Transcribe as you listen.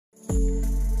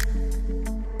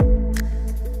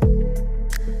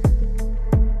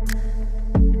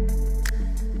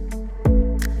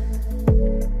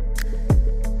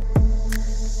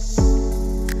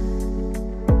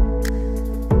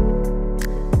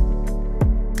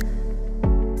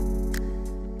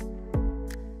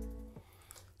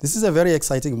This is a very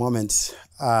exciting moment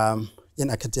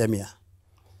in academia.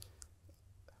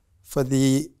 For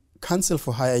the Council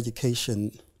for Higher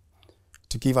Education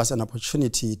to give us an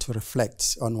opportunity to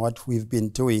reflect on what we've been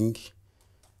doing,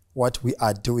 what we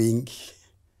are doing,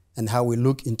 and how we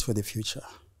look into the future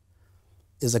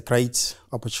is a great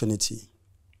opportunity.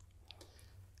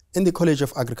 In the College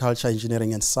of Agriculture,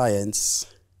 Engineering and Science,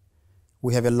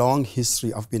 we have a long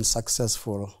history of being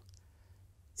successful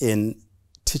in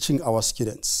teaching our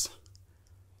students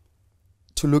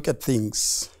to look at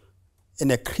things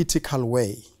in a critical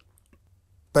way.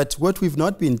 But what we've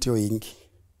not been doing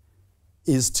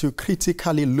is to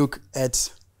critically look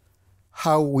at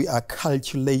how we are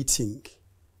calculating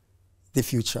the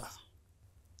future.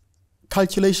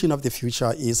 Calculation of the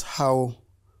future is how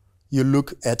you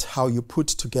look at how you put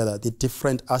together the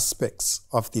different aspects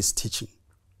of this teaching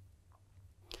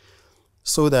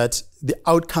so that the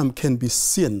outcome can be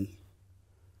seen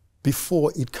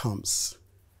before it comes.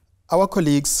 Our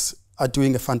colleagues are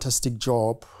doing a fantastic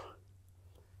job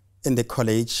in the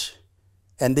college,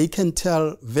 and they can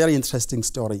tell very interesting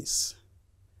stories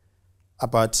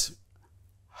about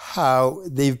how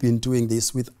they've been doing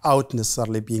this without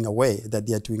necessarily being aware that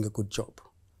they are doing a good job.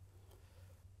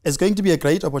 It's going to be a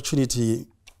great opportunity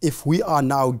if we are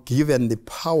now given the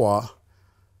power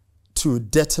to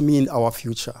determine our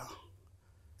future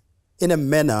in a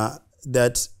manner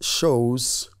that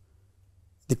shows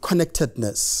the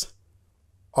connectedness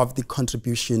of the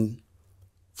contribution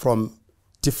from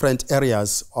different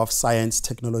areas of science,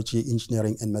 technology,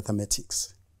 engineering, and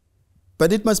mathematics.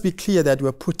 But it must be clear that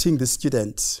we're putting the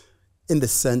student in the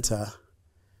center,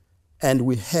 and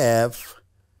we have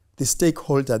the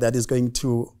stakeholder that is going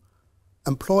to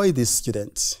employ this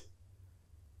student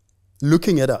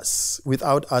looking at us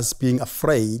without us being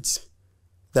afraid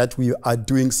that we are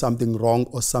doing something wrong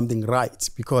or something right,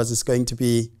 because it's going to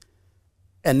be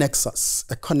a nexus,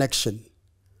 a connection.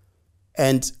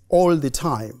 And all the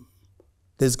time,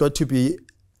 there's got to be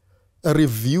a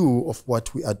review of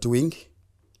what we are doing,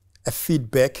 a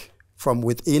feedback from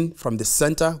within, from the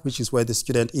center, which is where the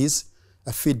student is,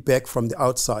 a feedback from the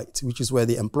outside, which is where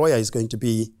the employer is going to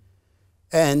be,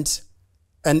 and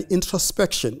an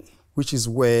introspection, which is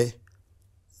where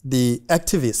the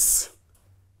activists,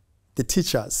 the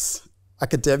teachers,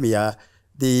 academia,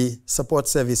 the support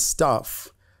service staff,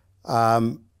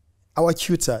 our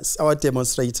tutors, our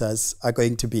demonstrators are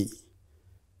going to be.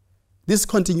 This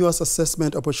continuous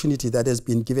assessment opportunity that has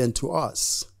been given to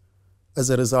us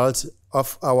as a result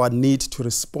of our need to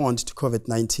respond to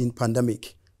COVID-19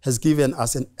 pandemic has given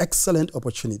us an excellent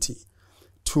opportunity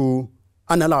to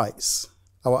analyze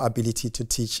our ability to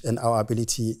teach and our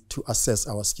ability to assess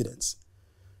our students.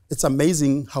 It's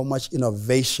amazing how much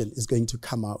innovation is going to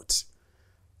come out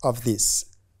of this.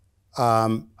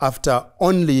 After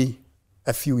only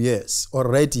a few years,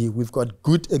 already we've got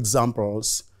good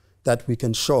examples that we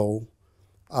can show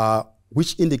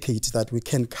which indicate that we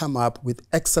can come up with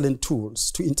excellent tools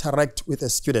to interact with a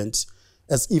student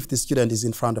as if the student is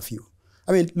in front of you.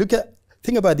 I mean,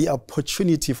 think about the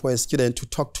opportunity for a student to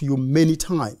talk to you many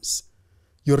times.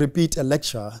 You repeat a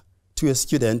lecture to a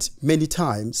student many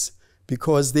times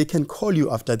because they can call you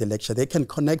after the lecture. They can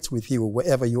connect with you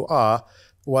wherever you are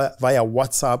via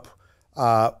WhatsApp,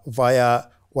 via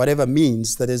whatever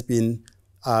means that has been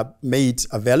made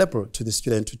available to the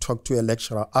student to talk to a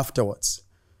lecturer afterwards.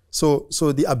 So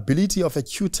the ability of a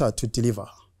tutor to deliver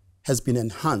has been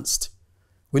enhanced.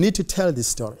 We need to tell this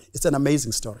story. It's an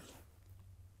amazing story.